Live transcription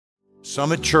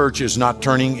Summit Church is not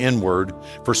turning inward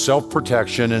for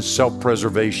self-protection and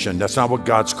self-preservation. That's not what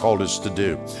God's called us to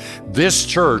do. This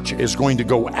church is going to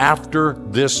go after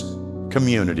this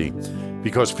community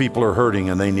because people are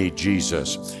hurting and they need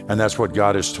Jesus. And that's what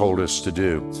God has told us to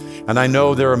do. And I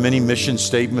know there are many mission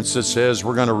statements that says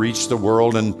we're going to reach the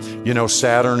world and,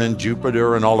 Saturn and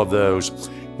Jupiter and all of those.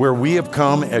 Where we have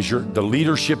come as the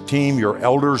leadership team, your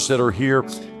elders that are here,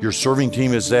 your serving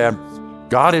team is that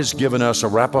God has given us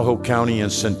Arapahoe County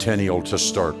and Centennial to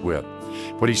start with.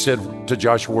 But he said to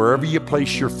Joshua, wherever you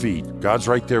place your feet, God's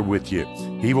right there with you.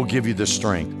 He will give you the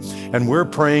strength. And we're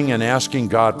praying and asking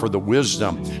God for the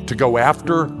wisdom to go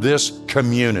after this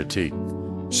community.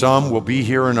 Some will be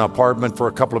here in an apartment for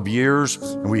a couple of years,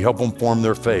 and we help them form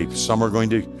their faith. Some are going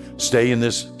to stay in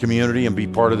this community and be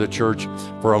part of the church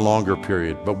for a longer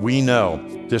period. But we know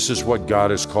this is what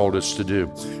God has called us to do.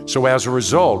 So as a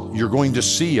result, you're going to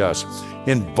see us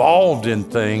involved in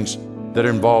things that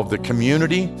involve the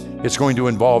community. It's going to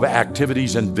involve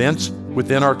activities and events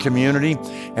within our community,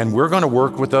 and we're going to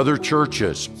work with other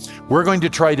churches. We're going to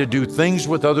try to do things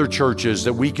with other churches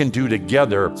that we can do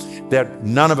together that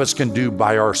none of us can do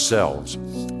by ourselves.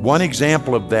 One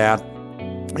example of that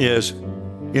is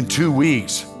in 2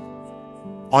 weeks,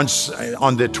 on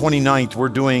the 29th, we're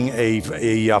doing a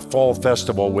fall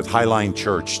festival with Highline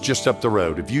Church just up the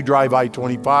road. If you drive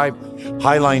I-25,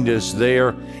 Highline is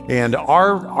there. And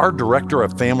our director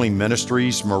of family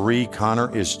ministries, Marie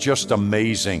Connor, is just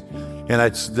amazing. And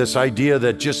it's this idea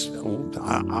that just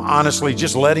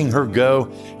letting her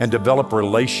go and develop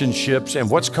relationships. And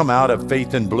what's come out of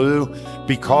Faith in Blue,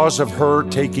 because of her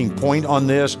taking point on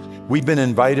this, we've been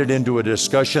invited into a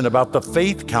discussion about the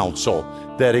Faith Council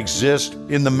that exists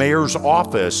in the mayor's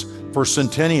office for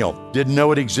Centennial. Didn't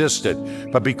know it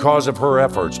existed, but because of her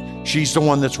efforts, she's the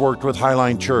one that's worked with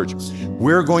Highline Church.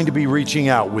 We're going to be reaching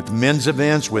out with men's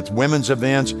events, with women's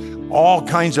events, all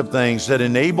kinds of things that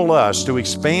enable us to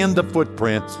expand the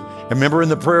footprint. And remember in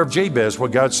the prayer of Jabez,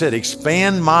 what God said,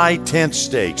 expand my tent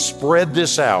stakes, spread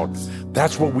this out.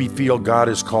 That's what we feel God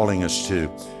is calling us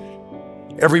to.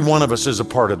 Every one of us is a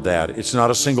part of that. It's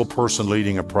not a single person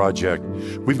leading a project.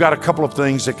 We've got a couple of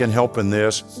things that can help in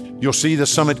this. You'll see the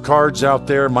Summit cards out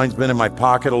there. Mine's been in my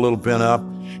pocket, a little bent up.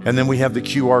 And then we have the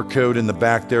QR code in the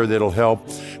back there that'll help.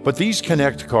 But these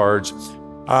Connect cards,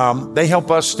 they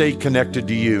help us stay connected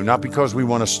to you, not because we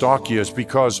want to stalk you. It's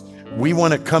because we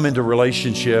want to come into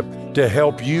relationship to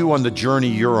help you on the journey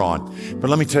you're on.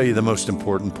 But let me tell you the most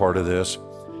important part of this,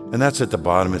 and that's at the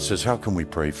bottom. It says, how can we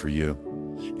pray for you?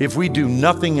 If we do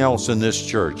nothing else in this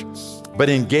church but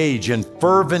engage in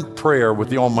fervent prayer with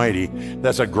the Almighty,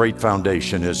 that's a great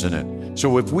foundation, isn't it?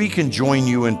 So if we can join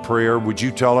you in prayer, would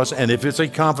you tell us? And if it's a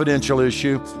confidential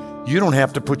issue, you don't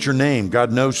have to put your name.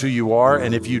 God knows who you are,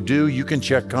 and if you do, you can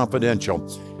check confidential.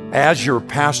 As your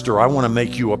pastor, I want to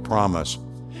make you a promise.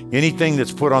 Anything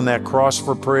that's put on that cross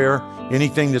for prayer,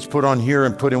 anything that's put on here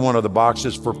and put in one of the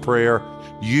boxes for prayer,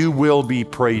 you will be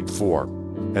prayed for.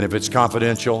 And if it's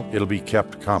confidential, it'll be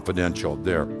kept confidential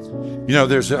there.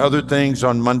 There's other things.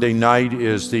 On Monday night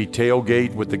is the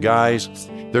tailgate with the guys.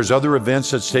 There's other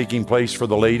events that's taking place for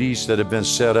the ladies that have been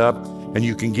set up, and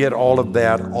you can get all of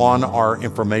that on our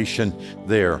information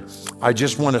there. I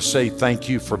just want to say thank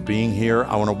you for being here.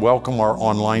 I want to welcome our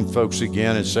online folks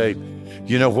again and say,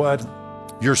 you know what?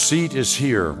 Your seat is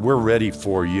here. We're ready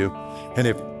for you. And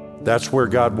if that's where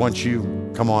God wants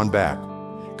you, come on back.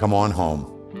 Come on home.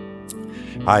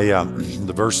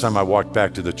 The first time I walked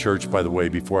back to the church, by the way,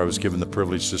 before I was given the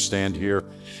privilege to stand here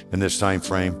in this time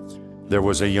frame, there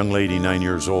was a young lady, 9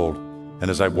 years old. And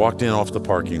as I walked in off the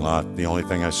parking lot, the only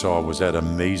thing I saw was that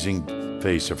amazing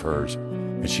face of hers.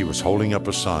 And she was holding up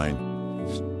a sign.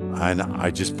 And I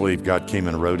just believe God came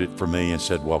and wrote it for me and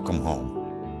said, welcome home.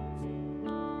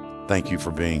 Thank you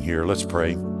for being here. Let's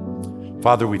pray.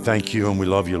 Father, we thank you and we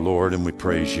love you, Lord, and we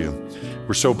praise you.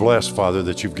 We're so blessed, Father,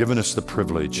 that you've given us the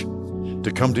privilege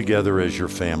to come together as your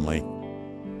family.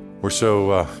 We're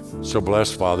so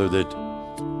blessed, Father,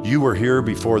 that you were here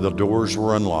before the doors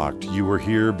were unlocked. You were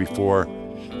here before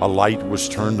a light was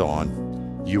turned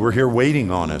on. You were here waiting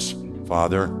on us,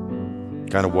 Father,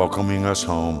 kind of welcoming us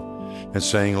home and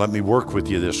saying, let me work with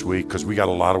you this week because we got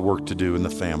a lot of work to do in the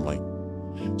family.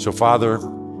 So, Father,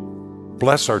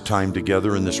 bless our time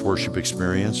together in this worship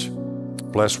experience.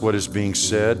 Bless what is being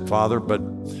said, Father, but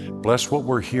bless what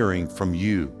we're hearing from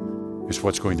you is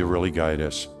what's going to really guide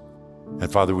us. And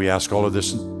Father, we ask all of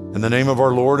this in the name of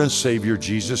our Lord and Savior,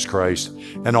 Jesus Christ.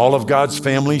 And all of God's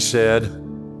family said,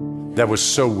 that was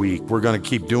so weak. We're going to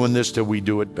keep doing this till we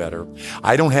do it better.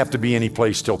 I don't have to be any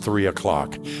place till 3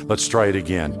 o'clock. Let's try it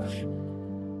again.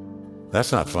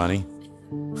 That's not funny.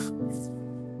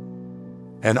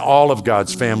 And all of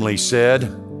God's family said,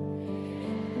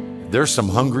 there's some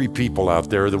hungry people out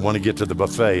there that want to get to the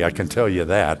buffet. I can tell you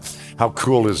that. How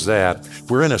cool is that?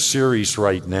 We're in a series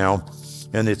right now,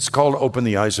 and it's called Open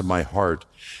the Eyes of My Heart.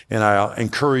 And I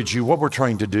encourage you, what we're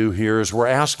trying to do here is we're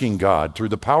asking God, through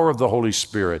the power of the Holy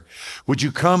Spirit, would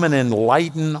you come and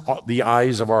enlighten the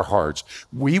eyes of our hearts?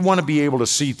 We want to be able to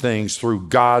see things through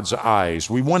God's eyes.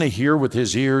 We want to hear with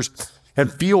his ears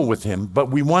and feel with him,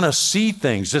 but we want to see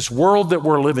things. This world that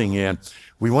we're living in,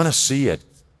 we want to see it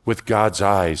with God's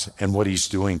eyes and what he's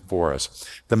doing for us.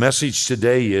 The message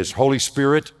today is, Holy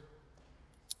Spirit,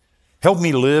 help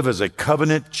me live as a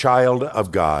covenant child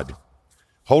of God.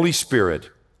 Holy Spirit,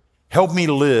 help me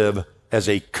live as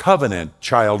a covenant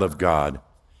child of God.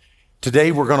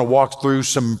 Today, we're going to walk through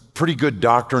some pretty good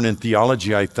doctrine and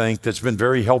theology, I think, that's been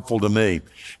very helpful to me.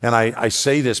 And I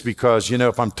say this because,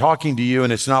 if I'm talking to you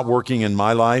and it's not working in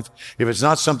my life, if it's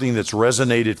not something that's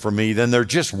resonated for me, then they're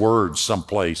just words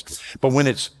someplace. But when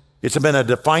it's been a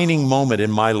defining moment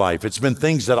in my life. It's been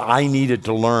things that I needed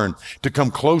to learn to come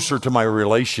closer to my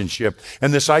relationship.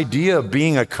 And this idea of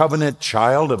being a covenant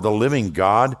child of the living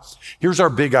God, here's our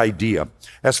big idea.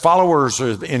 As followers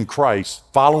in Christ,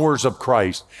 followers of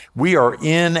Christ, we are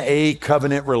in a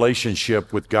covenant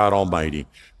relationship with God Almighty.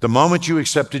 The moment you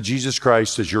accepted Jesus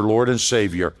Christ as your Lord and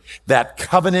Savior, that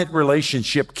covenant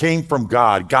relationship came from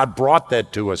God. God brought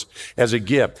that to us as a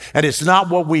gift. And it's not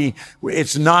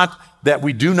that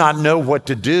we do not know what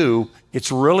to do.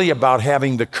 It's really about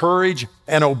having the courage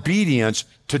and obedience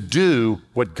to do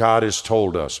what God has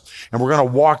told us. And we're going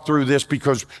to walk through this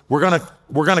because we're going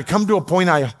to come to a point,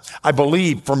 I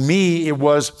believe, for me, it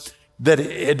was that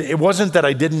it wasn't that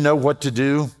I didn't know what to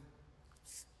do.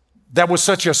 That was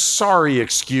such a sorry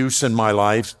excuse in my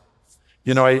life.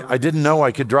 I didn't know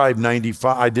I could drive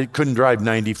 95. Couldn't drive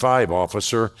 95,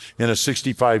 officer, in a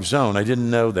 65 zone. I didn't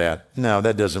know that. No,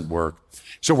 that doesn't work.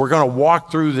 So we're going to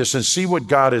walk through this and see what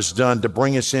God has done to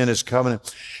bring us in his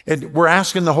covenant. And we're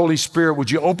asking the Holy Spirit,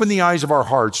 would you open the eyes of our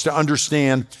hearts to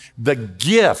understand the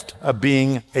gift of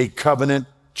being a covenant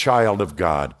child of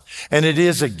God? And it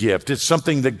is a gift. It's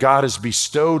something that God has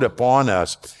bestowed upon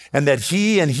us, and that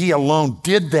he and he alone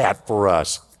did that for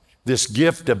us. This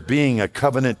gift of being a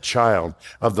covenant child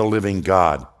of the living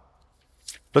God.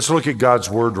 Let's look at God's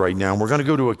word right now. We're going to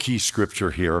go to a key scripture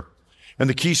here. And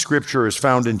the key scripture is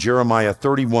found in Jeremiah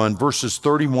 31, verses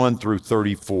 31 through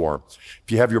 34.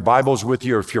 If you have your Bibles with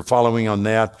you, or if you're following on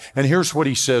that. And here's what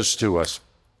he says to us.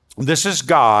 This is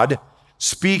God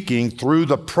speaking through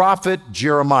the prophet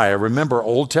Jeremiah. Remember,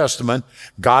 Old Testament,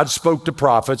 God spoke to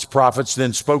prophets. Prophets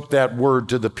then spoke that word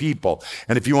to the people.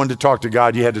 And if you wanted to talk to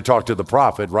God, you had to talk to the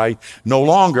prophet, right? No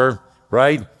longer,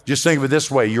 right? Just think of it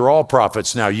this way. You're all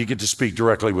prophets now. You get to speak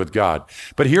directly with God.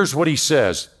 But here's what he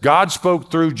says. God spoke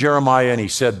through Jeremiah and he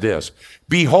said this,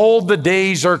 "Behold, the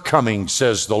days are coming,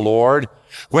 says the Lord,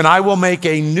 when I will make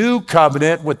a new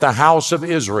covenant with the house of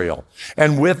Israel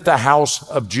and with the house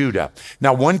of Judah."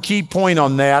 Now, one key point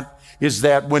on that is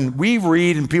that when we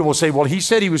read and people say, well, he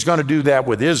said he was going to do that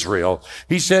with Israel.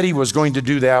 He said he was going to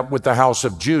do that with the house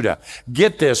of Judah.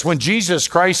 Get this, when Jesus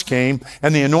Christ came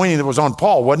and the anointing that was on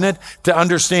Paul, wasn't it? To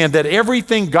understand that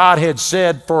everything God had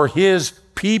said for his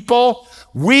people,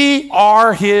 we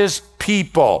are his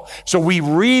people. So we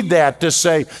read that to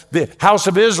say the house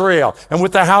of Israel and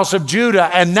with the house of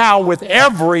Judah and now with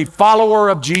every follower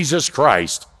of Jesus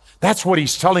Christ. That's what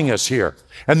he's telling us here.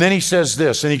 And then he says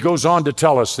this, and he goes on to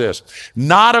tell us this,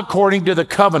 "Not according to the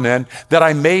covenant that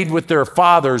I made with their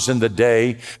fathers in the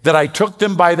day that I took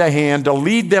them by the hand to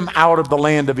lead them out of the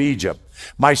land of Egypt.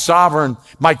 My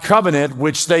covenant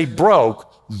which they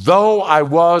broke, though I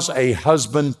was a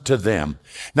husband to them."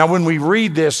 Now, when we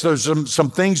read this, there's some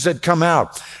things that come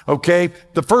out, okay?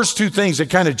 The first two things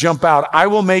that kind of jump out, I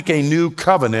will make a new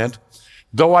covenant,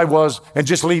 though I was, and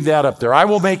just leave that up there. I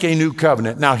will make a new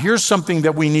covenant. Now, here's something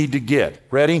that we need to get.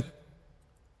 Ready?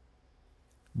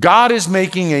 God is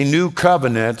making a new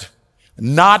covenant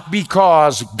not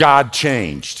because God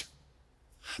changed.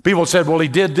 People said, well, he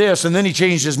did this, and then he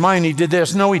changed his mind, he did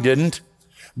this. No, he didn't.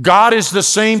 God is the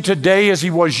same today as he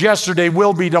was yesterday,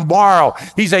 will be tomorrow.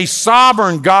 He's a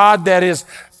sovereign God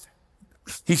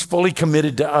he's fully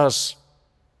committed to us,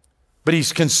 but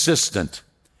he's consistent,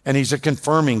 and he's a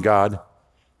confirming God,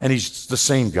 and he's the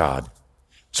same God.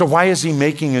 So why is he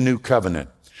making a new covenant?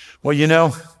 Well,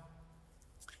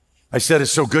 I said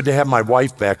it's so good to have my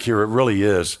wife back here. It really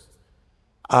is.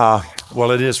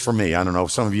 Well, it is for me. I don't know.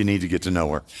 Some of you need to get to know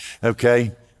her.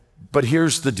 Okay? But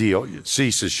here's the deal.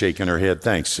 Cease is shaking her head.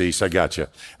 Thanks, Cease. I got you.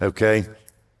 Okay?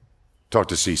 Talk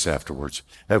to Cease afterwards.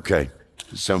 Okay.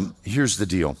 So here's the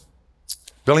deal.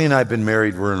 Billy and I have been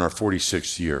married. We're in our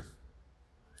 46th year.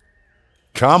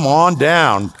 Come on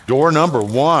down, door number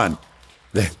 1.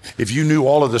 If you knew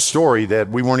all of the story that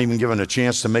we weren't even given a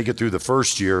chance to make it through the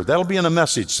first year, that'll be in a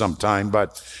message sometime,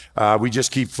 but we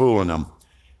just keep fooling them.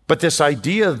 But this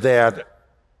idea that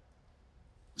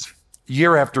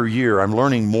year after year, I'm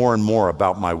learning more and more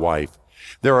about my wife.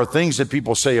 There are things that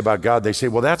people say about God. They say,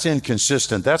 well, that's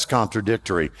inconsistent. That's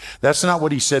contradictory. That's not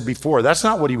what he said before. That's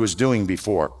not what he was doing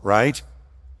before, right?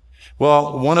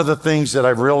 Well, one of the things that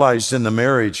I've realized in the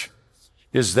marriage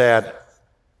is that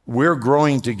we're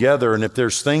growing together, and if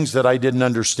there's things that I didn't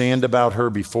understand about her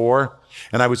before,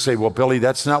 and I would say, well, Billy,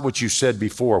 that's not what you said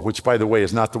before, which, by the way,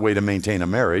 is not the way to maintain a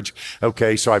marriage.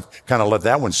 Okay, so I've kind of let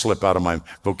that one slip out of my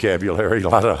vocabulary. A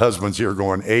lot of husbands here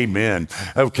going, amen.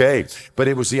 Okay, but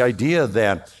it was the idea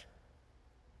that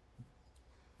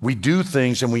we do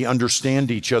things and we understand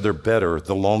each other better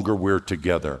the longer we're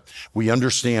together. We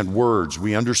understand words.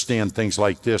 We understand things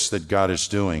like this that God is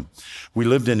doing. We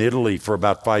lived in Italy for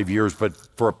about 5 years, but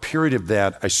for a period of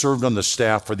that, I served on the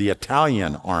staff for the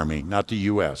Italian army, not the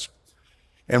U.S.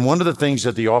 And one of the things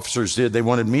that the officers did, they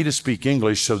wanted me to speak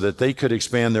English so that they could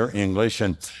expand their English.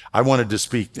 And I wanted to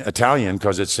speak Italian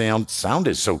because it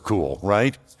sounded so cool,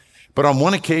 right? But on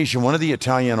one occasion, one of the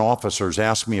Italian officers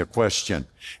asked me a question,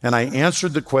 and I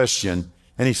answered the question,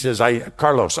 and he says,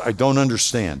 Carlos, I don't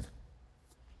understand.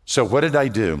 So what did I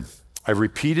do? I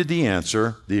repeated the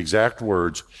answer, the exact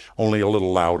words, only a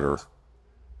little louder.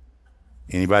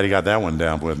 Anybody got that one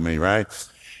down with me, right?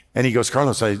 And he goes,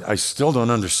 Carlos, I still don't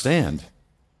understand.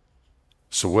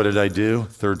 So what did I do?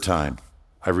 Third time.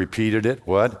 I repeated it,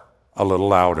 what? A little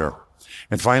louder.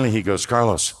 And finally he goes,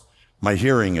 Carlos, my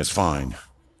hearing is fine.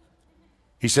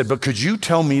 He said, but could you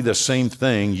tell me the same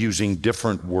thing using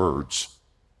different words?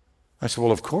 I said,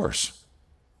 well, of course.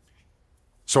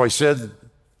 So I said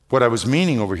what I was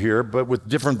meaning over here, but with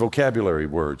different vocabulary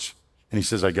words. And he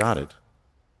says, I got it.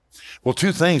 Well,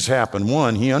 2 things happened.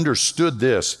 One, he understood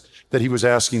this that he was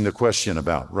asking the question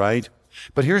about, right?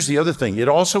 But here's the other thing. It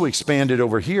also expanded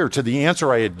over here to the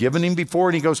answer I had given him before.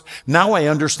 And he goes, now I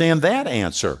understand that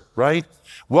answer, right?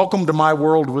 Welcome to my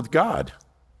world with God.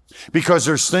 Because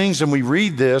there's things, and we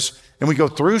read this, and we go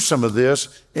through some of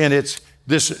this, and it's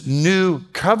this new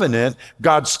covenant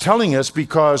God's telling us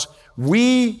because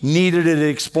we needed it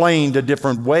explained a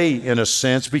different way, in a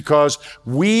sense, because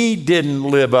we didn't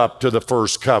live up to the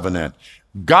first covenant.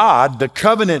 God, the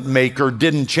covenant maker,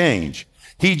 didn't change.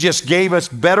 He just gave us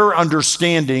better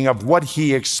understanding of what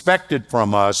he expected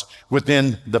from us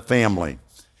within the family.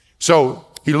 So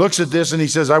he looks at this and he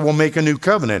says, I will make a new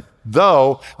covenant,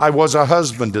 though I was a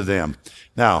husband to them.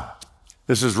 Now,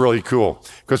 this is really cool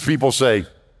because people say,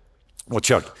 well,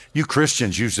 Chuck, you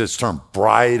Christians use this term,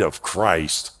 bride of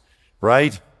Christ,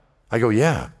 right? I go,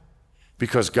 yeah,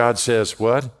 because God says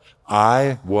what?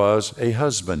 I was a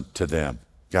husband to them.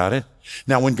 Got it?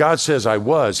 Now, when God says I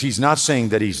was, he's not saying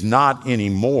that he's not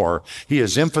anymore. He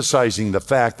is emphasizing the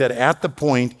fact that at the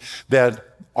point that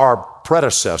our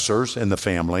predecessors in the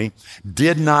family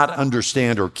did not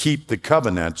understand or keep the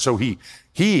covenant, so he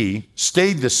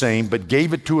stayed the same, but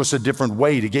gave it to us a different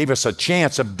way. He gave us a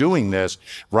chance of doing this,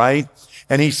 right?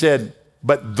 And he said,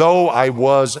 but though I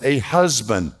was a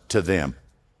husband to them.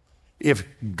 If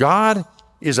God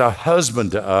is a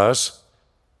husband to us,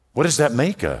 what does that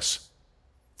make us?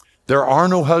 There are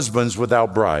no husbands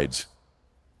without brides.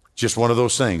 Just one of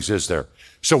those things, is there?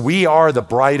 So we are the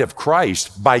bride of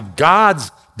Christ by God's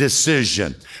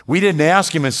decision. We didn't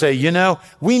ask him and say,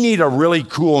 we need a really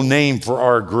cool name for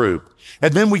our group.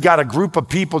 And then we got a group of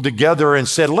people together and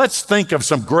said, let's think of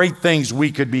some great things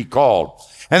we could be called.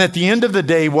 And at the end of the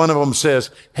day, one of them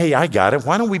says, hey, I got it.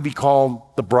 Why don't we be called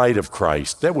the bride of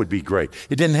Christ? That would be great.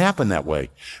 It didn't happen that way.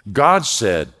 God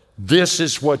said, this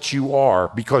is what you are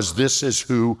because this is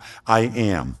who I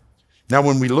am. Now,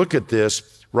 when we look at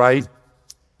this, right,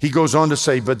 he goes on to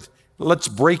say, but let's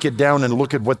break it down and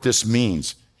look at what this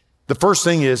means. The first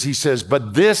thing is, he says,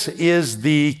 but this is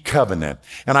the covenant.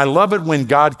 And I love it when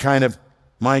God kind of,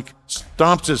 Mike,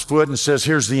 stomps his foot and says,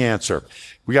 here's the answer.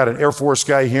 We got an Air Force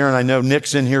guy here, and I know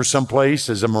Nick's in here someplace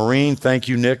as a Marine. Thank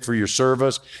you, Nick, for your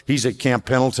service. He's at Camp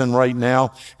Pendleton right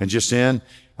now and just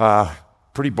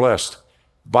pretty blessed.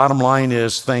 Bottom line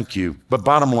is, thank you. But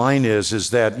bottom line is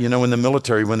that, in the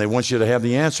military, when they want you to have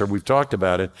the answer, we've talked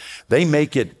about it, they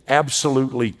make it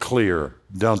absolutely clear,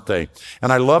 don't they?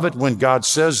 And I love it when God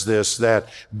says this, that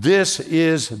this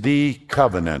is the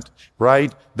covenant,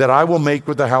 right? That I will make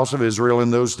with the house of Israel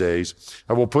in those days.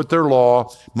 I will put their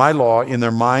law, my law, in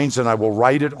their minds, and I will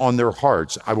write it on their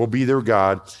hearts. I will be their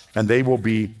God, and they will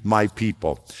be my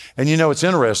people. And it's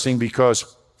interesting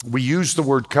because we use the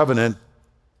word covenant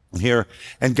here,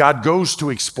 and God goes to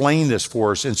explain this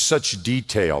for us in such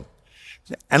detail.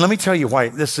 And let me tell you why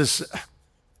this is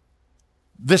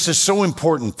so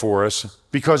important for us,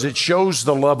 because it shows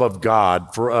the love of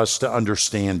God for us to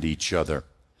understand each other.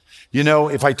 You know,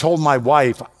 if I told my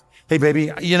wife, hey,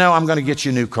 baby, you know, I'm going to get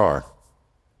you a new car.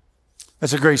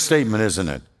 That's a great statement, isn't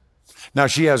it? Now,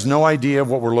 she has no idea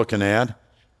what we're looking at,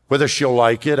 whether she'll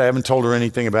like it. I haven't told her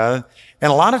anything about it.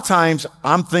 And a lot of times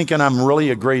I'm thinking I'm really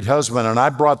a great husband, and I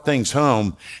brought things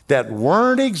home that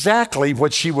weren't exactly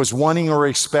what she was wanting or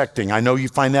expecting. I know you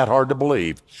find that hard to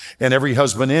believe. And every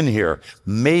husband in here,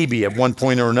 maybe at one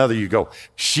point or another, you go,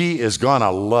 she is going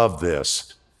to love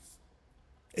this.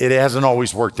 It hasn't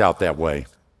always worked out that way.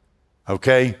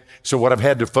 Okay? So what I've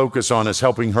had to focus on is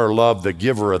helping her love the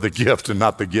giver of the gift and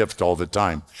not the gift all the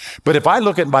time. But if I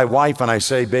look at my wife and I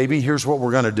say, baby, here's what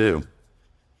we're going to do.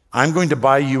 I'm going to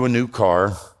buy you a new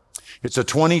car. It's a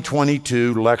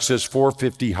 2022 Lexus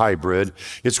 450 hybrid.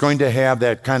 It's going to have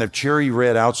that kind of cherry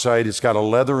red outside. It's got a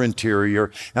leather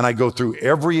interior, and I go through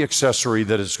every accessory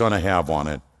that it's going to have on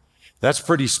it. That's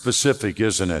pretty specific,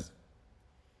 isn't it?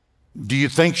 Do you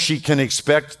think she can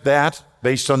expect that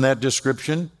based on that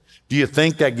description? Do you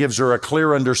think that gives her a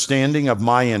clear understanding of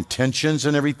my intentions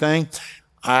and everything?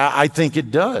 I think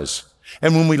it does.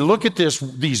 And when we look at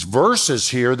these verses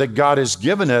here that God has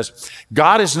given us,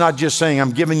 God is not just saying,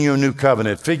 I'm giving you a new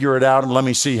covenant, figure it out and let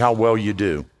me see how well you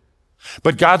do.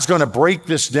 But God's going to break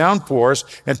this down for us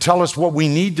and tell us what we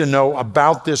need to know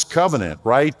about this covenant,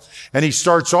 right? And he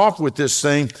starts off with this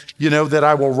thing, you know, that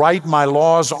I will write my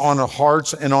laws on the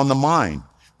hearts and on the mind,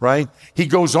 right? He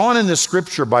goes on in the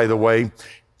scripture, by the way,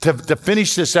 to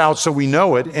finish this out so we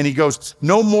know it. And he goes,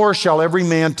 no more shall every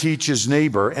man teach his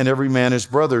neighbor and every man his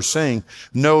brother, saying,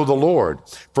 know the Lord,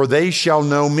 for they shall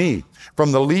know me.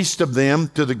 From the least of them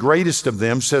to the greatest of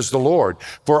them, says the Lord,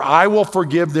 for I will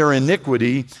forgive their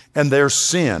iniquity and their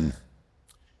sin,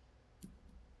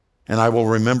 and I will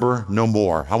remember no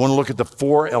more. I want to look at the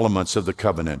four elements of the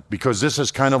covenant, because this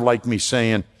is kind of like me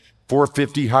saying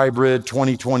 450 hybrid,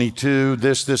 2022,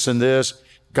 this, and this.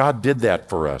 God did that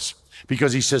for us.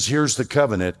 Because he says, here's the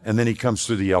covenant, and then he comes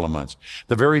through the elements.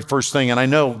 The very first thing, and I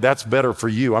know that's better for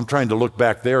you. I'm trying to look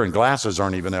back there, and glasses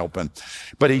aren't even helping.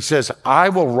 But he says, I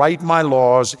will write my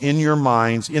laws in their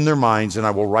minds, and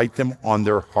I will write them on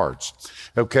their hearts.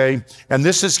 Okay? And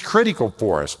this is critical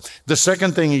for us. The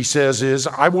second thing he says is,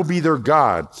 I will be their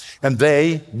God, and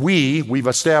we've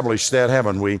established that,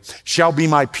 haven't we, shall be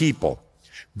my people.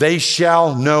 They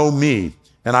shall know me.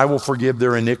 And I will forgive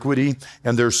their iniquity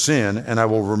and their sin, and I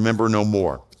will remember no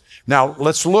more. Now,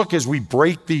 let's look as we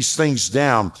break these things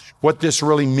down, what this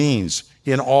really means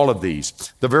in all of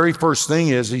these. The very first thing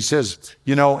is, he says,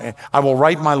 you know, I will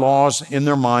write my laws in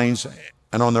their minds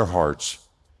and on their hearts.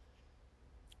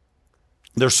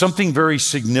 There's something very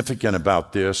significant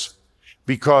about this,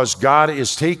 because God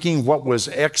is taking what was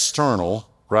external,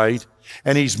 right,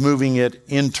 and he's moving it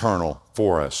internal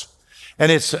for us.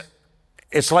 And it's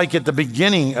like at the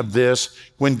beginning of this,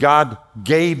 when God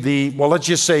gave let's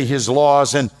just say his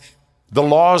laws, and the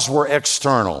laws were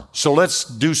external. So let's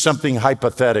do something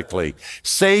hypothetically.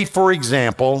 Say, for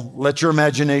example, let your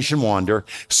imagination wander.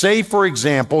 Say, for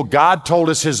example, God told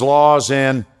us his laws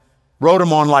and wrote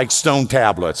them on like stone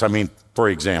tablets. I mean, for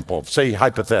example, say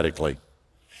hypothetically.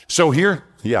 So here,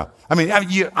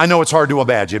 I know it's hard to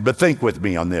imagine, but think with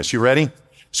me on this. You ready?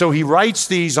 So he writes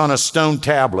these on a stone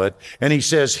tablet, and he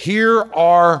says, here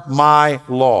are my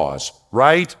laws,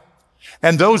 right?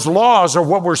 And those laws are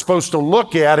what we're supposed to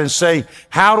look at and say,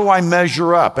 how do I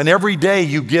measure up? And every day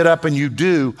you get up and you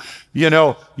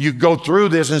go through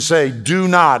this and say, do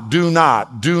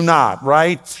not,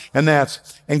 right?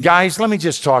 And guys, let me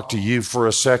just talk to you for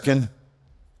a second.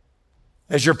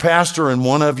 As your pastor and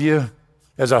one of you,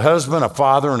 as a husband, a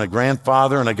father, and a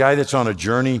grandfather, and a guy that's on a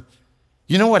journey,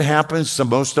 you know what happens to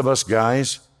most of us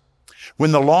guys?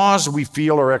 When the laws we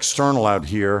feel are external out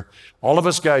here, all of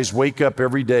us guys wake up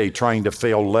every day trying to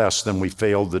fail less than we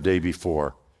failed the day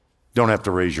before. Don't have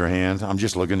to raise your hand. I'm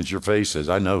just looking at your faces.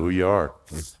 I know who you are.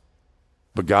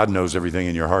 But God knows everything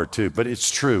in your heart too. But it's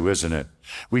true, isn't it?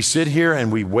 We sit here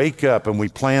and we wake up and we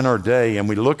plan our day and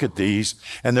we look at these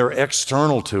and they're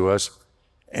external to us.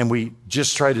 And we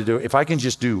just try to do, if I can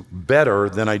just do better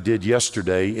than I did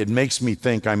yesterday, it makes me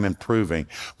think I'm improving.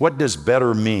 What does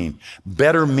better mean?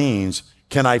 Better means,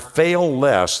 can I fail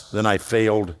less than I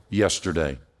failed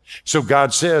yesterday? So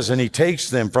God says, and he takes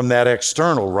them from that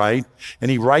external, right?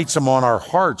 And he writes them on our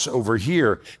hearts over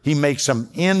here. He makes them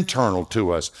internal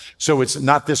to us. So it's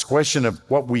not this question of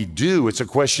what we do. It's a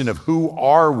question of who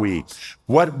are we,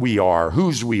 what we are,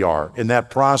 whose we are in that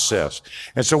process.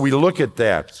 And so we look at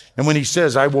that. And when he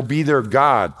says, I will be their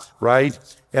God, right?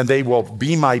 And they will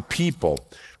be my people.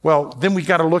 Well, then we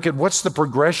got to look at what's the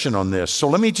progression on this. So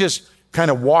let me just kind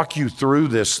of walk you through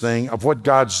this thing of what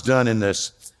God's done in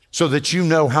this so that you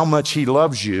know how much he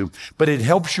loves you, but it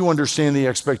helps you understand the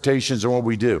expectations of what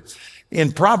we do.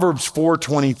 In Proverbs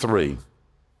 4:23,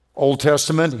 Old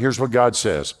Testament, here's what God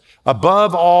says.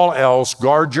 Above all else,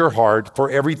 guard your heart, for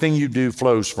everything you do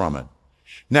flows from it.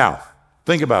 Now,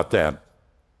 think about that.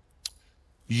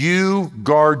 You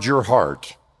guard your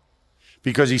heart.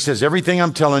 Because he says, everything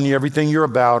I'm telling you, everything you're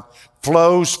about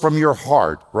flows from your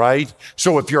heart, right?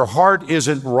 So if your heart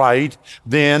isn't right,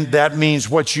 then that means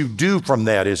what you do from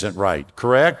that isn't right,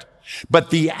 correct?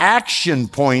 But the action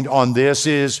point on this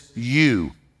is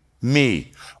you,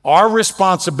 me. Our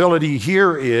responsibility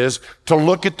here is to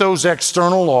look at those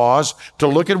external laws, to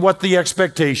look at what the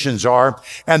expectations are,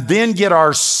 and then get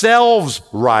ourselves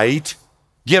right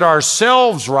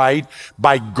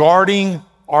by guarding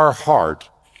our heart,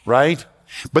 right?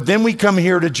 But then we come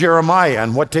here to Jeremiah,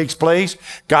 and what takes place?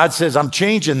 God says, I'm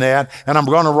changing that, and I'm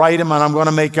going to write them, and I'm going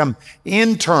to make them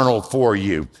internal for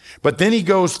you. But then he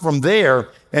goes from there,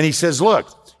 and he says, look,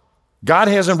 God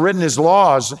hasn't written his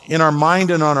laws in our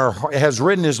mind and has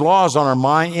written his laws on our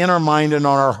mind, in our mind and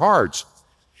on our hearts.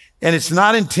 And it's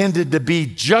not intended to be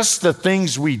just the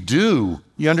things we do.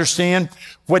 You understand?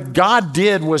 What God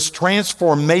did was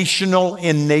transformational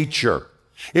in nature.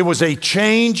 It was a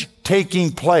change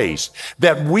taking place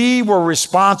that we were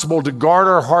responsible to guard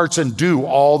our hearts and do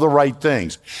all the right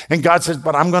things. And God says,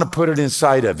 but I'm going to put it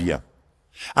inside of you.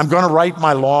 I'm going to write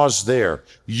my laws there.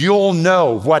 You'll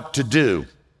know what to do.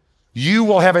 You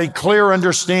will have a clear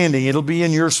understanding. It'll be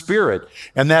in your spirit.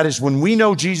 And that is when we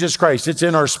know Jesus Christ, it's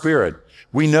in our spirit.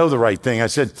 We know the right thing. I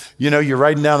said, you're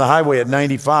riding down the highway at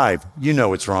 95. You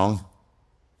know it's wrong.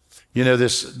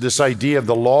 This idea of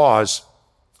the laws.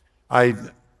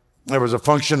 There was a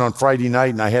function on Friday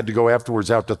night, and I had to go afterwards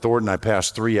out to Thornton. I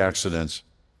passed 3 accidents.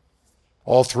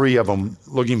 All 3 of them,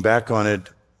 looking back on it,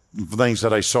 things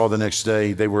that I saw the next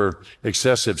day, they were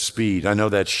excessive speed. I know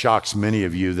that shocks many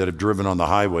of you that have driven on the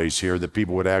highways here, that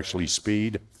people would actually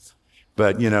speed.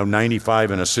 But,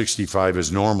 95 and a 65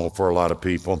 is normal for a lot of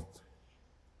people.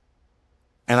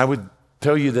 And I would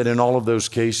tell you that in all of those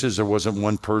cases, there wasn't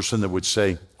one person that would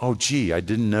say, oh, gee, I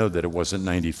didn't know that it wasn't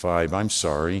 95. I'm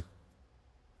sorry.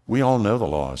 We all know the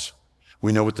laws.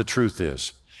 We know what the truth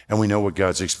is, and we know what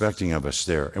God's expecting of us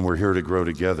there, and we're here to grow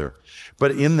together.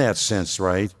 But in that sense,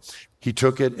 right, he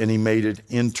took it and he made it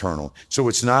internal. So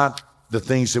it's not the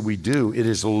things that we do. It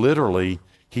is literally,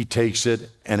 he takes it,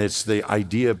 and it's the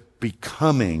idea of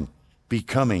becoming.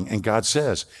 And God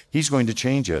says he's going to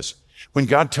change us. When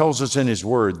God tells us in his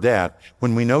word that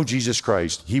when we know Jesus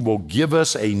Christ, he will give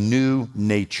us a new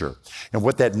nature. And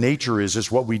what that nature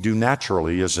is what we do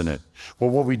naturally, isn't it? Well,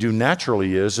 what we do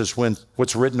naturally is when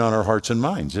what's written on our hearts and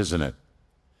minds, isn't it?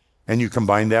 And you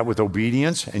combine that with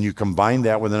obedience, and you combine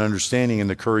that with an understanding and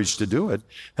the courage to do it.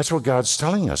 That's what God's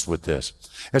telling us with this.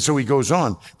 And so he goes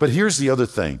on. But here's the other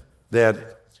thing that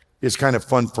is kind of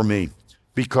fun for me,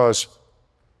 because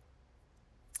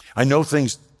I know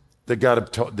things that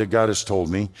God has told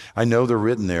me. I know they're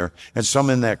written there, and some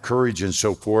in that courage and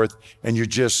so forth, and you're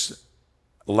just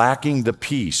lacking the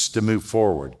peace to move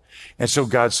forward. And so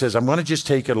God says, I'm going to just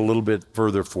take it a little bit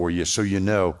further for you so you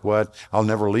know what? I'll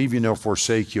never leave you nor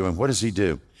forsake you. And what does he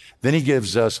do? Then he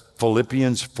gives us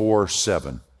Philippians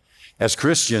 4:7. As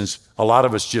Christians, a lot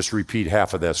of us just repeat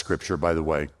half of that scripture, by the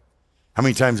way. How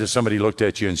many times has somebody looked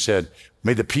at you and said,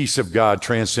 may the peace of God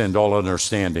transcend all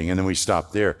understanding, and then we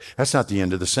stop there? That's not the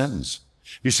end of the sentence.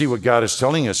 You see what God is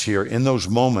telling us here, in those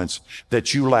moments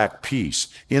that you lack peace,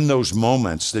 in those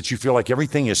moments that you feel like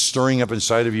everything is stirring up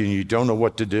inside of you and you don't know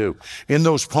what to do, in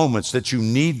those moments that you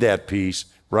need that peace,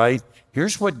 right?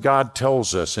 Here's what God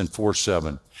tells us in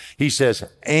 4:7. He says,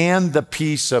 and the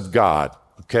peace of God.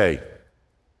 Okay.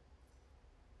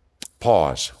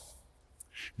 Pause.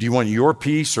 Do you want your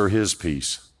peace or his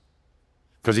peace?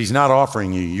 Because he's not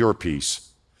offering you your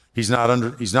peace. He's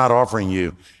not offering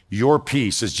you your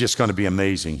peace is just going to be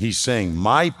amazing. He's saying,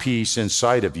 my peace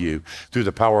inside of you through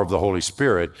the power of the Holy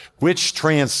Spirit, which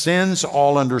transcends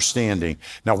all understanding.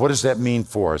 Now, what does that mean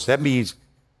for us? That means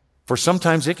for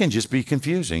sometimes it can just be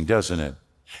confusing, doesn't it?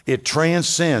 It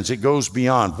transcends. It goes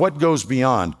beyond. What goes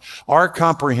beyond? Our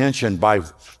comprehension by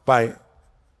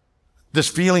this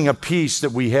feeling of peace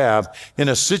that we have in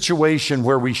a situation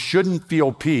where we shouldn't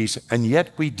feel peace, and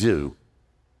yet we do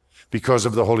because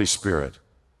of the Holy Spirit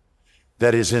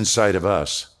that is inside of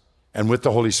us. And with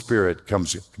the Holy Spirit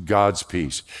comes God's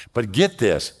peace. But get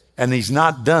this, and he's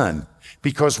not done,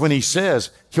 because when he says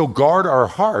he'll guard our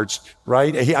hearts,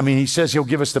 right? He says he'll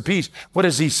give us the peace. What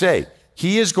does he say?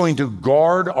 He is going to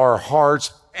guard our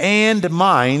hearts and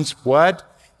minds, what?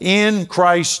 in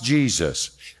Christ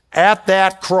Jesus. At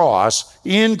that cross,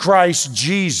 in Christ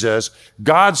Jesus,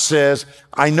 God says,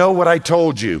 I know what I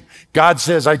told you. God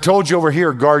says, I told you over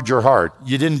here, guard your heart.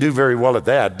 You didn't do very well at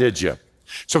that, did you?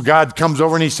 So God comes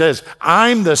over and he says,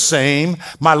 I'm the same.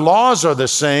 My laws are the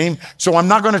same. So I'm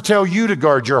not going to tell you to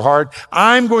guard your heart.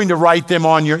 I'm going to write them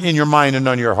in your mind and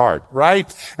on your heart,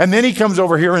 right? And then he comes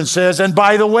over here and says, and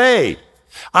by the way,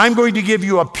 I'm going to give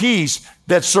you a peace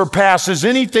that surpasses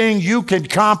anything you can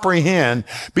comprehend,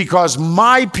 because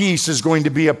my peace is going to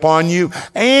be upon you.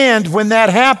 And when that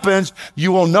happens,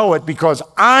 you will know it, because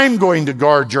I'm going to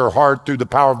guard your heart through the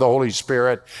power of the Holy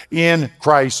Spirit in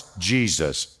Christ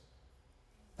Jesus.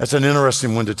 That's an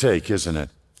interesting one to take, isn't it?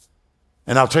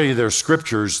 And I'll tell you, there's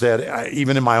scriptures that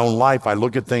even in my own life, I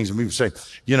look at things and people say,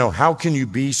 how can you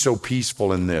be so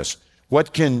peaceful in this?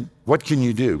 What can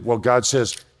you do? Well, God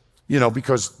says,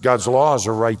 because God's laws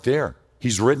are right there.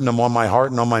 He's written them on my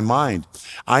heart and on my mind.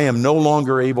 I am no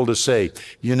longer able to say,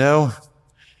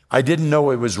 I didn't know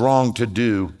it was wrong to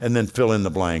do, and then fill in the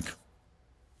blank.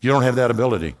 You don't have that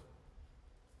ability.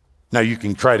 Now, you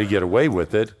can try to get away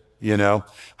with it.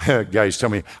 Guys tell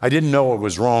me, I didn't know it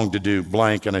was wrong to do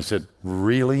blank. And I said,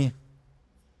 really?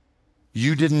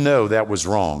 You didn't know that was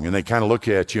wrong? And they kind of look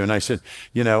at you. And I said,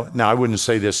 now I wouldn't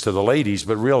say this to the ladies,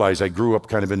 but realize I grew up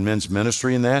kind of in men's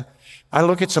ministry and that. I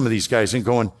look at some of these guys and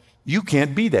going, you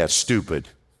can't be that stupid.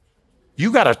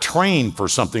 You got to train for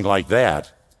something like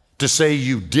that to say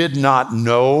you did not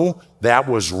know that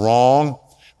was wrong,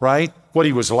 right? What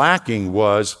he was lacking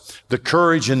was the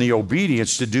courage and the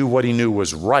obedience to do what he knew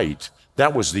was right.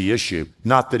 That was the issue,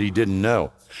 not that he didn't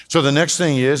know. So the next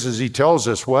thing is he tells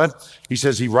us what? He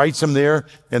says he writes them there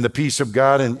in the peace of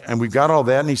God, and we've got all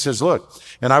that. And he says, look,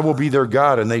 and I will be their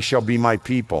God, and they shall be my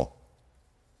people.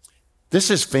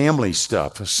 This is family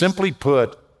stuff. Simply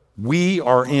put, we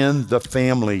are in the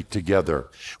family together.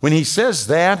 When he says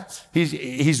that,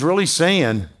 he's really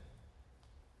saying,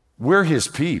 we're his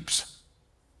peeps.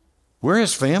 We're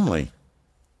his family.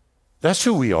 That's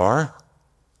who we are.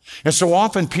 And so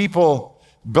often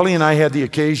Billy and I had the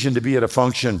occasion to be at a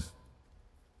function.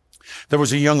 There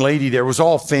was a young lady there. It was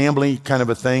all family kind of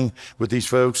a thing with these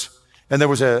folks. And there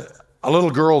was a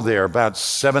little girl there, about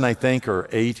 7, I think, or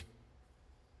 8.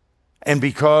 And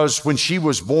because when she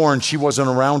was born, she wasn't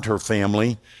around her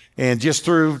family, and just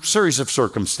through a series of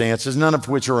circumstances, none of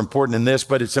which are important in this,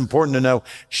 but it's important to know,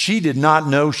 she did not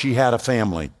know she had a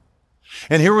family.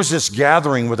 And here was this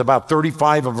gathering with about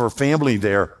 35 of her family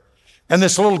there. And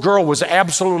this little girl was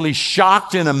absolutely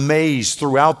shocked and amazed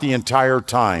throughout the entire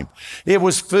time. It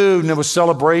was food and it was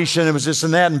celebration. It was this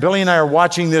and that. And Billy and I are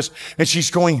watching this, and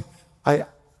she's going, I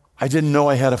didn't know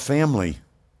I had a family.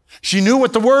 She knew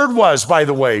what the word was, by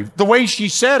the way she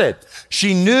said it.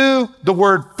 She knew the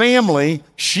word family.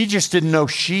 She just didn't know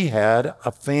she had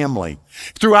a family.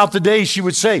 Throughout the day, she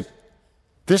would say,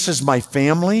 this is my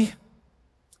family.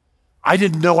 I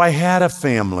didn't know I had a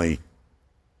family.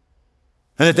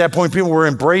 And at that point, people were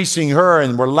embracing her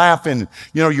and were laughing.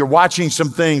 You're watching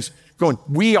some things going,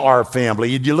 we are family.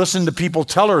 You listen to people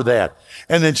tell her that.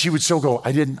 And then she would still go,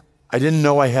 I didn't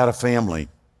know I had a family.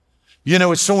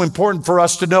 It's so important for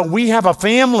us to know we have a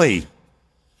family.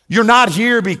 You're not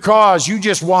here because you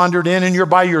just wandered in and you're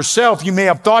by yourself. You may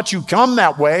have thought you come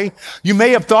that way. You may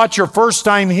have thought your first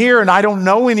time here, and I don't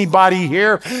know anybody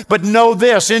here, but know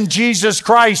this, in Jesus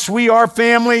Christ, we are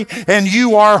family and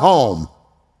you are home.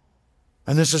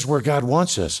 And this is where God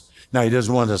wants us. Now, he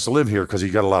doesn't want us to live here because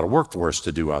he's got a lot of work for us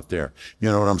to do out there. You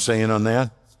know what I'm saying on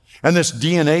that? And this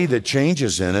DNA that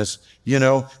changes in us,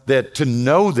 that to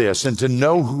know this and to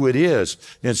know who it is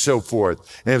and so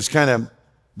forth. And it was kind of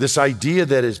this idea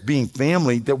that as being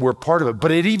family, that we're part of it.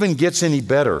 But it even gets any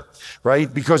better,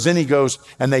 right? Because then he goes,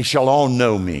 and they shall all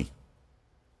know me.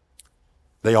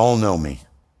 They all know me.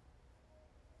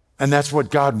 And that's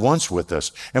what God wants with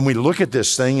us. And we look at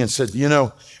this thing and said,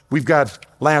 we've got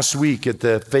last week at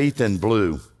the Faith in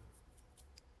Blue,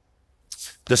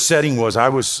 the setting was, I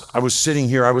was sitting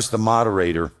here, I was the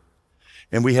moderator,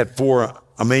 and we had 4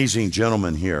 amazing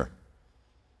gentlemen here.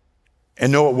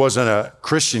 And no, it wasn't a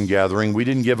Christian gathering. We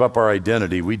didn't give up our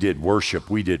identity. We did worship.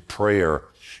 We did prayer.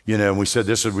 And we said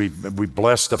we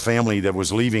blessed the family that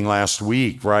was leaving last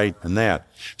week, right? And that.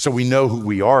 So we know who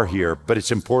we are here, but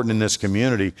it's important in this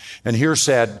community. And here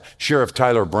sat Sheriff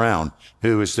Tyler Brown,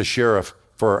 who is the sheriff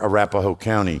for Arapahoe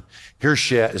County. Here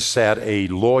sat a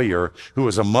lawyer who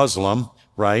was a Muslim,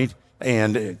 right?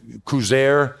 And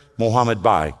Khuzair Mohammed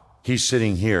Bai, he's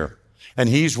sitting here. And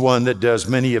he's one that does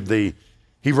many of the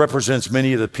He represents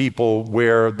many of the people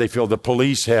where they feel the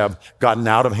police have gotten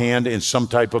out of hand in some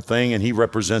type of thing, and he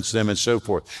represents them and so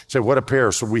forth. So what a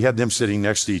pair. So we had them sitting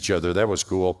next to each other. That was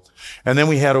cool. And then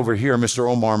we had over here Mr.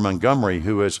 Omar Montgomery,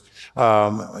 who is,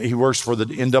 he works for the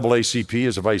NAACP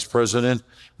as a vice president,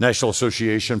 National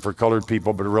Association for Colored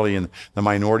People, but really in the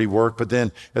minority work. But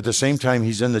then at the same time,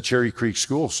 he's in the Cherry Creek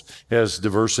schools, has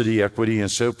diversity, equity, and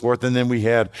so forth. And then we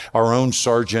had our own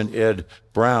Sergeant Ed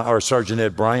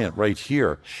Bryant right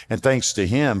here. And thanks to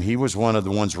him, he was one of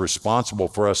the ones responsible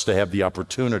for us to have the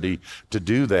opportunity to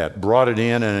do that. Brought it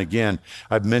in, and again,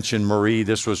 I've mentioned Marie.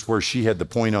 This was where she had the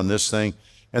point on this thing,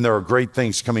 and there are great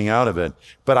things coming out of it.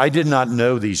 But I did not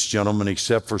know these gentlemen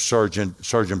except for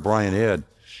Sergeant Brian Ed.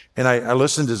 And I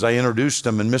listened as I introduced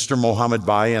him, and Mr. Mohammed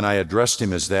Bai, and I addressed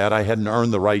him as that. I hadn't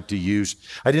earned the right to use,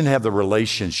 I didn't have the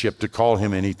relationship to call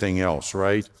him anything else,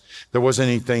 right? There wasn't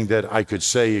anything that I could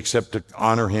say except to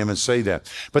honor him and say that.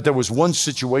 But there was one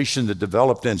situation that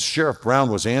developed, and Sheriff Brown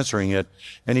was answering it,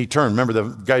 and he turned. Remember, the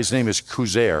guy's name is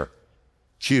Q-Zaire.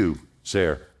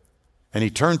 And he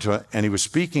turned to it, and he was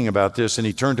speaking about this, and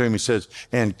he turned to him, he says,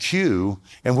 and Q,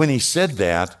 and when he said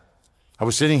that, I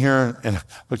was sitting here and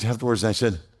looked afterwards, and I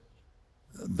said,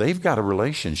 they've got a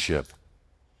relationship.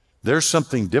 There's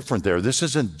something different there. This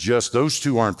isn't just, those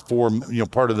two aren't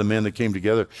part of the men that came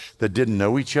together that didn't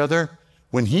know each other.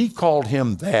 When he called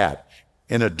him that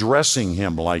and addressing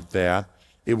him like that,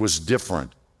 it was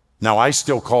different. Now, I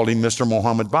still called him Mr.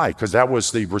 Mohammed Bai because that was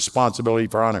the responsibility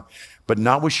for honor, but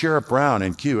not with Sheriff Brown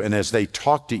and Q. And as they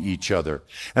talked to each other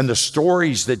and the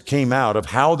stories that came out of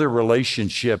how their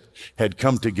relationship had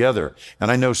come together. And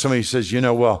I know somebody says, in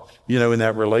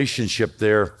that relationship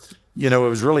there, it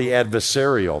was really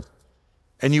adversarial.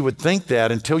 And you would think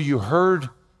that until you heard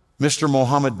Mr.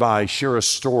 Mohammed Bai share a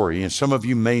story. And some of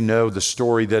you may know the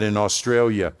story that in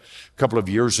Australia, a couple of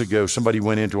years ago, somebody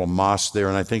went into a mosque there,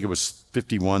 and I think it was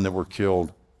 51 that were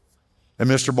killed. And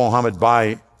Mr. Mohammed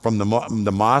Bai from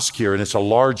the mosque here, and it's a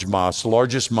large mosque, the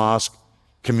largest mosque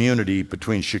community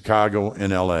between Chicago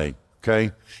and LA,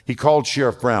 okay? He called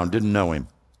Sheriff Brown, didn't know him,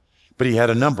 but he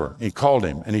had a number. He called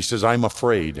him, and he says, I'm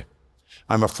afraid.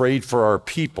 I'm afraid for our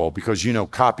people because,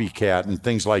 copycat and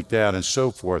things like that and so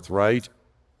forth, right?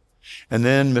 And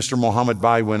then Mr. Mohammed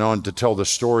Bai went on to tell the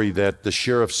story that the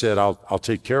sheriff said, I'll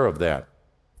take care of that.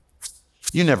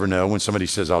 You never know when somebody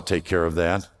says, I'll take care of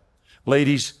that.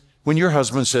 Ladies, when your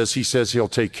husband says he'll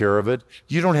take care of it,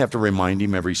 you don't have to remind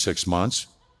him every 6 months.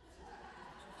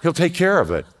 He'll take care of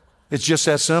it. It's just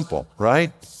that simple,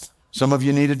 right? Some of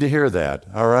you needed to hear that,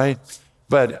 all right?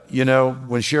 But,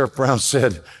 when Sheriff Brown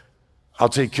said, I'll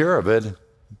take care of it,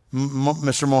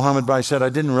 Mr. Mohammed Bai said, I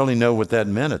didn't really know what that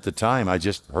meant at the time. I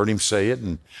just heard him say it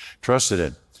and trusted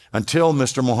it. Until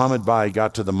Mr. Mohammed Bai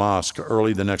got to the mosque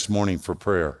early the next morning for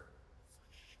prayer.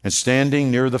 And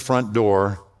standing near the front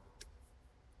door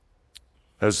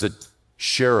as the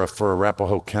sheriff for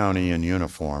Arapahoe County in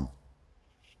uniform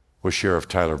was Sheriff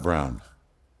Tyler Brown,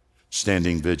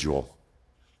 standing vigil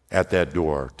at that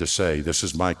door to say, this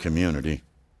is my community.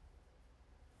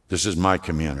 This is my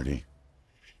community.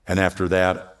 And after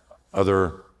that,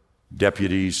 other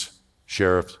deputies,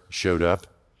 sheriffs showed up,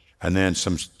 and then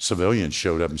some civilians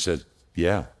showed up and said,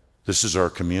 yeah, this is our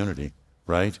community,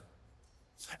 right?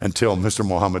 Until Mr.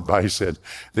 Mohammed Bai said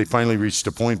they finally reached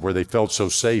a point where they felt so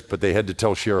safe, but they had to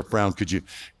tell Sheriff Brown,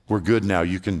 we're good now,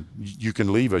 you can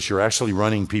leave us, you're actually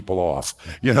running people off,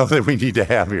 that we need to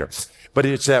have here. But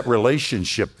it's that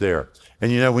relationship there.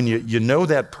 And when you know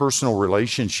that personal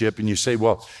relationship and you say,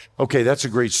 well, okay, that's a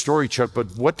great story, Chuck,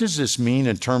 but what does this mean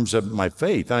in terms of my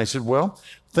faith? And I said, well,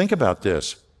 think about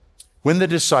this. When the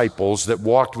disciples that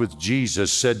walked with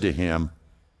Jesus said to him,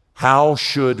 how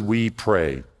should we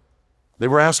pray? They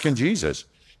were asking Jesus,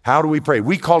 how do we pray?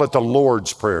 We call it the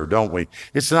Lord's Prayer, don't we?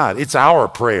 It's not. It's our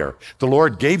prayer. The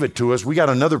Lord gave it to us. We got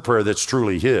another prayer that's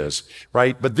truly his,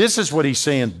 right? But this is what he's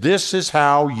saying. This is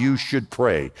how you should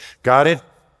pray. Got it?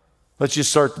 Let's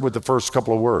just start with the first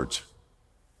couple of words.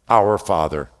 Our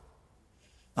Father.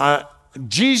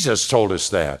 Jesus told us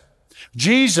that.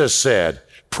 Jesus said,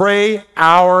 pray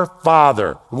our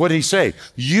Father. What did he say?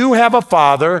 You have a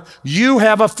father. You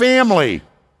have a family.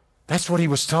 That's what he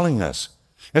was telling us.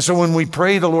 And so when we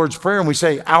pray the Lord's Prayer and we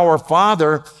say, our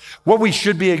Father, what we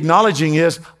should be acknowledging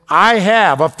is, I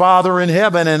have a Father in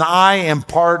heaven and I am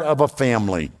part of a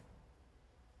family.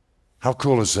 How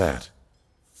cool is that?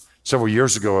 Several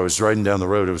years ago, I was riding down the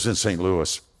road. It was in St.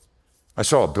 Louis. I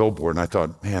saw a billboard and I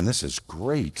thought, man, this is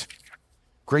great.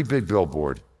 Great big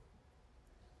billboard.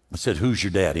 I said, who's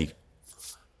your daddy?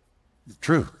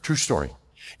 True story.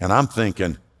 And I'm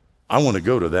thinking, I want to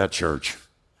go to that church.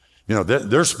 You know,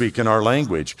 they're speaking our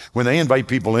language. When they invite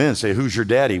people in and say, who's your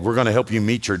daddy? We're going to help you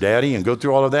meet your daddy and go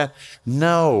through all of that.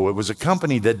 No, it was a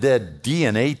company that did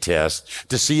DNA tests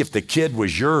to see if the kid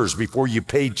was yours before you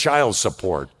paid child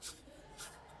support.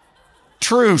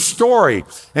 True story.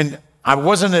 And I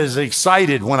wasn't as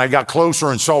excited when I got closer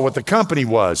and saw what the company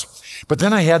was. But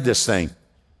then I had this thing.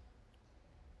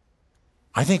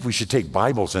 I think we should take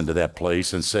Bibles into that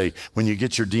place and say, when you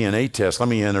get your DNA test, let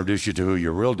me introduce you to who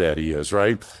your real daddy is,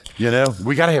 right? You know,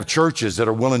 we got to have churches that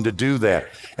are willing to do that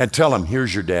and tell them,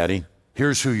 here's your daddy.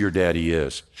 Here's who your daddy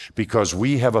is. Because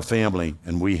we have a family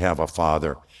and we have a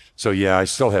father. So yeah, I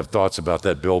still have thoughts about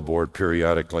that billboard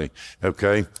periodically,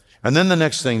 okay? And then the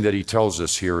next thing that he tells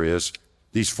us here is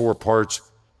these 4 parts.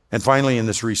 And finally, in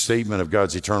this restatement of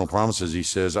God's eternal promises, he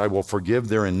says, I will forgive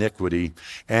their iniquity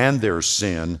and their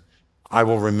sin. I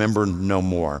will remember no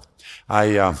more.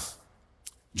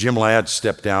 Jim Ladd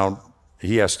stepped out.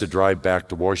 He has to drive back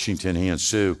to Washington, he and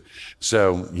Sue.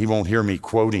 So he won't hear me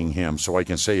quoting him, so I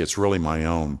can say it's really my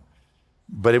own.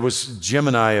 But it was, Jim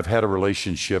and I have had a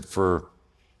relationship for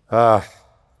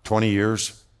 20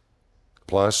 years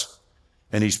plus.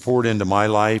 And he's poured into my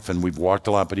life and we've walked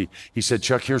a lot. But he said,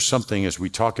 Chuck, here's something as we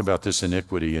talk about this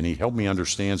iniquity. And he helped me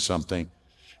understand something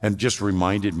and just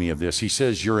reminded me of this. He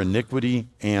says, your iniquity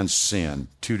and sin,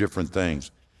 2 different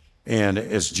things. And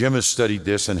as Jim has studied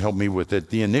this and helped me with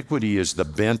it, the iniquity is the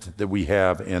bent that we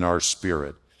have in our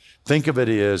spirit. Think of it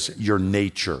as your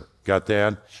nature. Got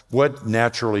that? What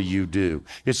naturally you do.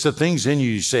 It's the things in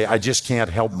you say, I just can't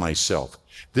help myself.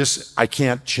 This, I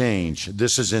can't change.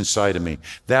 This is inside of me.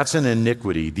 That's an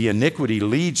iniquity. The iniquity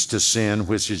leads to sin,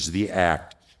 which is the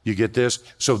act. You get this?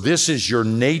 So this is your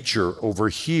nature over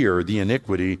here, the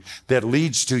iniquity that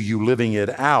leads to you living it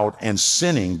out and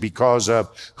sinning because of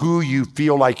who you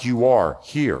feel like you are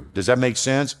here. Does that make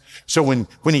sense? So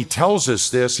when he tells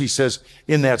us this, he says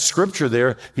in that scripture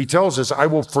there, he tells us, I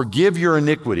will forgive your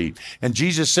iniquity. And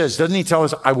Jesus says, doesn't he tell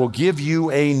us, I will give you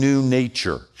a new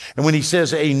nature? And when he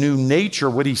says a new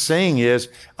nature, what he's saying is,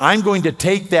 I'm going to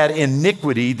take that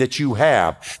iniquity that you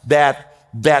have, that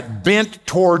bent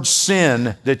towards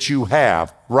sin that you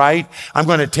have, right? I'm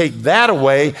going to take that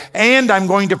away and I'm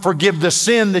going to forgive the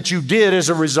sin that you did as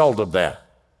a result of that.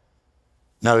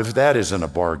 Now, if that isn't a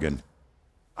bargain,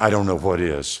 I don't know what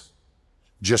is.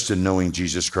 Just in knowing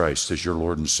Jesus Christ as your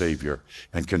Lord and Savior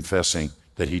and confessing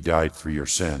that he died for your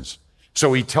sins.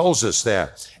 So he tells us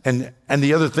that. And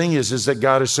the other thing is that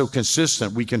God is so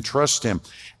consistent, we can trust him,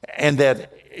 and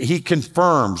that he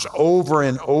confirms over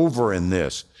and over in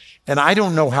this. And I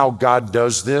don't know how God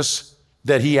does this,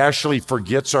 that he actually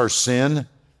forgets our sin.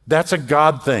 That's a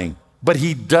God thing, but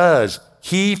he does.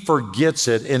 He forgets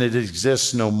it and it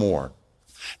exists no more.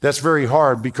 That's very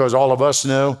hard because all of us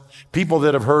know people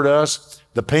that have hurt us,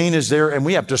 the pain is there and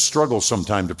we have to struggle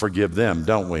sometime to forgive them,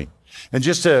 don't we? And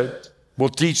we'll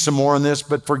teach some more on this,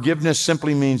 but forgiveness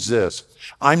simply means this.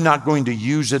 I'm not going to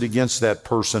use it against that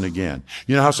person again.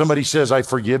 You know how somebody says, I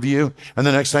forgive you, and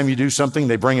the next time you do something,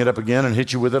 they bring it up again and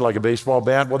hit you with it like a baseball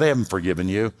bat? Well, they haven't forgiven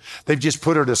you. They've just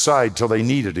put it aside till they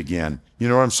need it again. You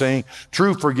know what I'm saying?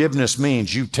 True forgiveness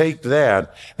means you take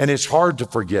that, and it's hard to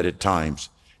forget at times.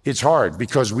 It's hard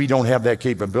because we don't have that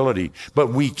capability,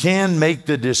 but we can make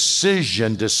the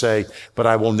decision to say, but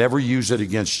I will never use it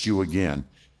against you again.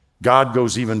 God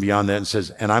goes even beyond that and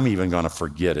says, and I'm even going to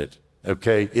forget it.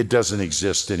 Okay? It doesn't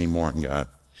exist anymore in God.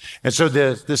 And so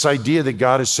this idea that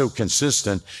God is so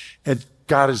consistent, and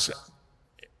God is,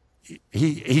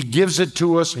 he gives it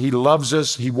to us, he loves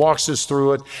us, he walks us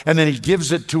through it, and then he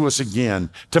gives it to us again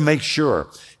to make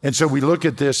sure. And so we look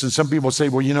at this, and some people say,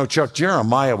 well, you know, Chuck,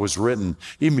 Jeremiah was written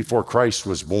even before Christ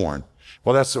was born.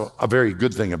 Well, that's a very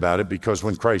good thing about it because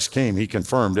when Christ came, he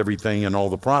confirmed everything in all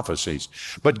the prophecies.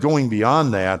 But going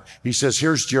beyond that, he says,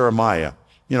 here's Jeremiah,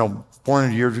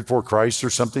 400 years before Christ or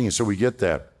something. And so we get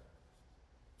that.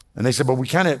 And they said, but we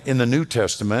kind of, in the New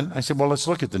Testament, I said, well, let's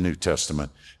look at the New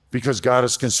Testament because God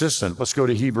is consistent. Let's go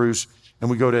to Hebrews and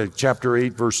we go to chapter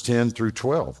 8, verse 10 through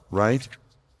 12, right?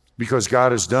 Because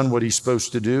God has done what he's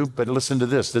supposed to do. But listen to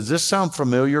this. Does this sound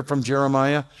familiar from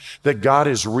Jeremiah? That God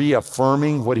is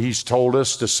reaffirming what he's told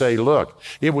us to say, look,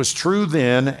 it was true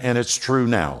then and it's true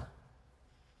now.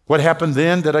 What happened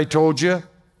then that I told you?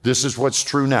 This is what's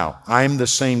true now. I'm the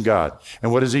same God.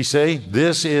 And what does he say?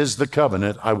 This is the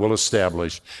covenant I will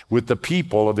establish with the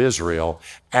people of Israel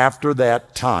after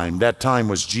that time. That time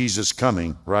was Jesus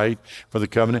coming, right, for the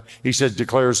covenant. He said,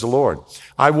 declares the Lord,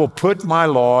 I will put my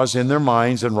laws in their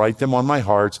minds and write them on my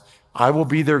hearts. I will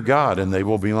be their God and they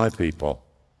will be my people.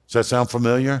 Does that sound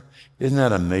familiar? Isn't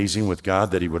that amazing with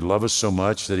God that he would love us so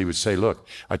much that he would say, look,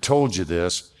 I told you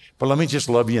this, But let me just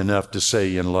love you enough to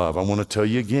say in love, I want to tell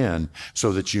you again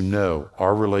so that you know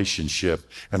our relationship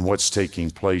and what's taking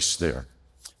place there.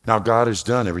 Now, God has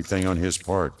done everything on his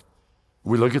part.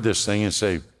 We look at this thing and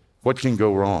say, what can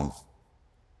go wrong?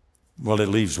 Well, it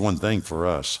leaves one thing for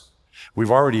us. We've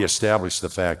already established the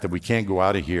fact that we can't go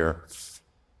out of here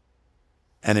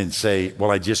and then say,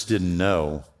 well, I just didn't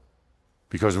know.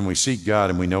 Because when we seek God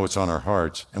and we know it's on our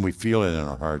hearts and we feel it in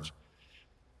our hearts,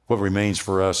 what remains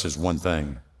for us is one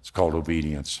thing. It's called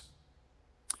obedience.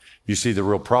 You see, the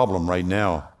real problem right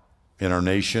now in our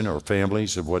nation or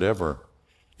families or whatever,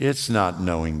 it's not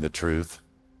knowing the truth.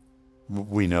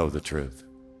 We know the truth.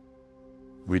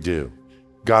 We do.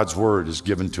 God's word is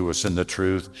given to us in the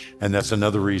truth, and that's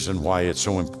another reason why it's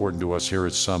so important to us here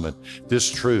at Summit.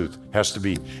 This truth has to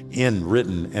be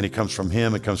written, and it comes from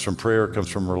him, it comes from prayer, it comes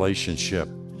from relationship.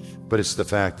 But it's the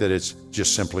fact that it's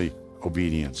just simply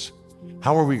obedience.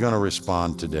 How are we going to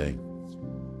respond today?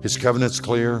 His covenant's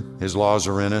clear, his laws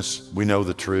are in us, we know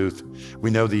the truth. We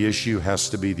know the issue has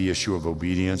to be the issue of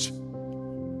obedience.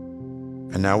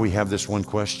 And now we have this one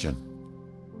question.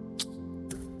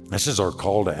 This is our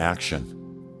call to action.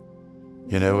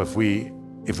 You know, if we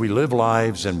live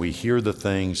lives and we hear the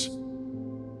things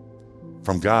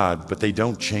from God, but they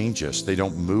don't change us, they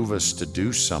don't move us to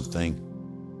do something,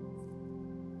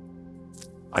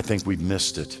 I think we've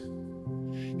missed it.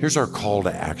 Here's our call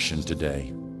to action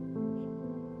today.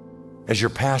 As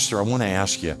your pastor, I want to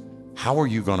ask you, how are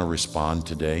you going to respond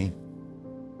today?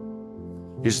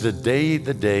 Is the day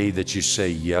that you say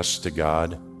yes to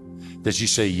God? That you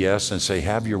say yes and say,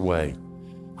 have your way.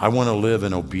 I want to live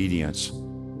in obedience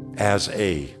as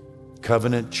a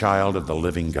covenant child of the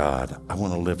living God. I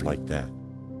want to live like that.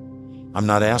 I'm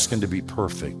not asking to be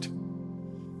perfect,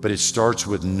 but it starts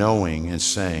with knowing and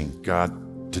saying,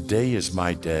 God, today is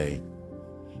my day.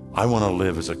 I want to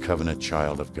live as a covenant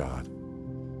child of God.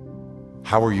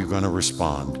 How are you going to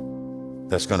respond?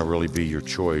 That's going to really be your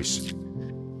choice.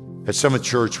 At Summit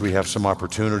Church, we have some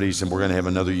opportunities, and we're going to have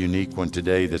another unique one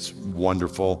today that's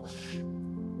wonderful,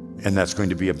 and that's going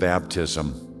to be a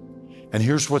baptism. And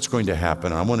here's what's going to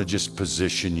happen. I want to just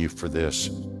position you for this.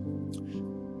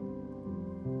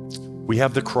 We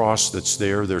have the cross that's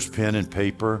there. There's pen and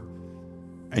paper,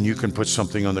 and you can put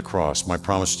something on the cross. My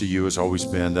promise to you has always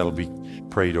been that'll be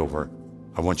prayed over.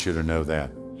 I want you to know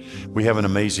that. We have an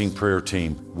amazing prayer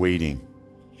team waiting.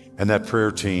 And that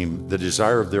prayer team, the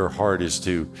desire of their heart is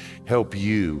to help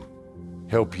you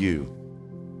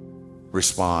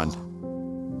respond.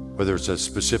 Whether it's a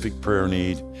specific prayer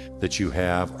need that you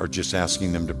have or just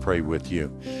asking them to pray with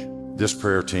you. This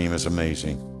prayer team is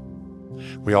amazing.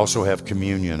 We also have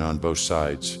communion on both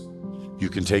sides. You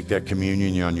can take that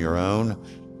communion on your own.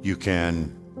 You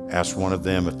can ask one of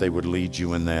them if they would lead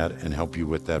you in that and help you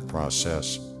with that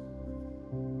process.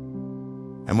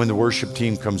 And when the worship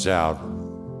team comes out,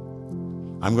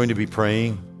 I'm going to be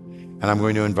praying, and I'm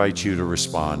going to invite you to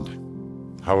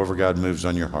respond, however God moves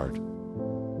on your heart.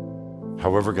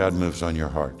 However God moves on your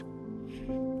heart.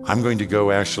 I'm going to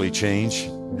go actually change,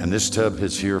 and this tub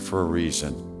is here for a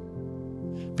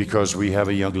reason, because we have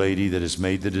a young lady that has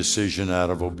made the decision out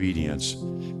of obedience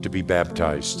to be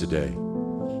baptized today.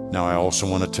 Now, I also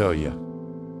want to tell you,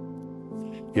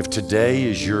 if today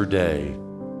is your day,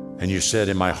 and you said,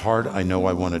 in my heart, I know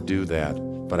I want to do that,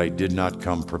 but I did not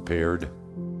come prepared.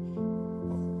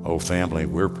 Oh, family,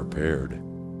 we're prepared.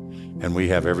 And we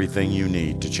have everything you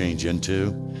need to change into.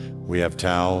 We have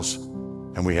towels,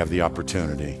 and we have the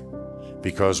opportunity.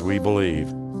 Because we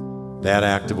believe that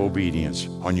act of obedience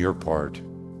on your part,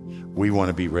 we want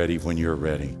to be ready when you're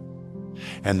ready.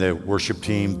 And the worship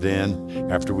team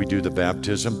then, after we do the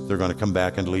baptism, they're going to come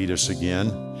back and lead us again.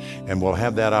 And we'll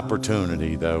have that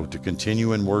opportunity, though, to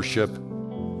continue in worship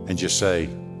and just say,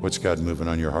 what's God moving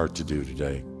on your heart to do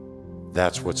today?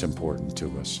 That's what's important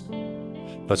to us.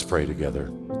 Let's pray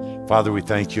together. Father, we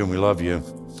thank you and we love you.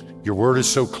 Your word is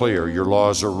so clear. Your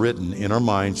laws are written in our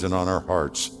minds and on our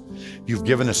hearts. You've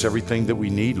given us everything that we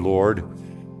need, Lord.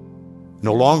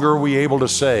 No longer are we able to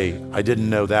say, I didn't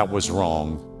know that was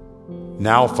wrong.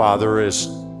 Now, Father, as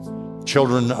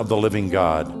children of the living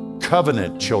God,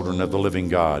 covenant children of the living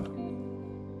God,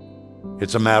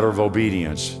 it's a matter of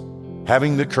obedience,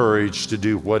 having the courage to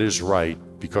do what is right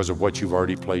because of what you've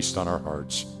already placed on our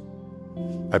hearts.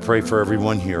 I pray for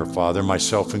everyone here, Father,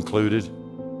 myself included,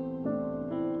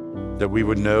 that we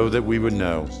would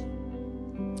know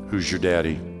who's your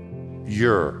daddy.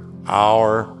 You're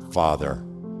our Father,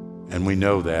 and we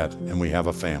know that, and we have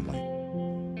a family.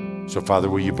 So, Father,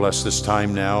 will you bless this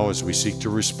time now as we seek to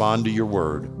respond to your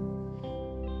word?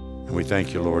 And we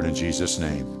thank you, Lord, in Jesus'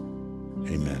 name.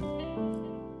 Amen.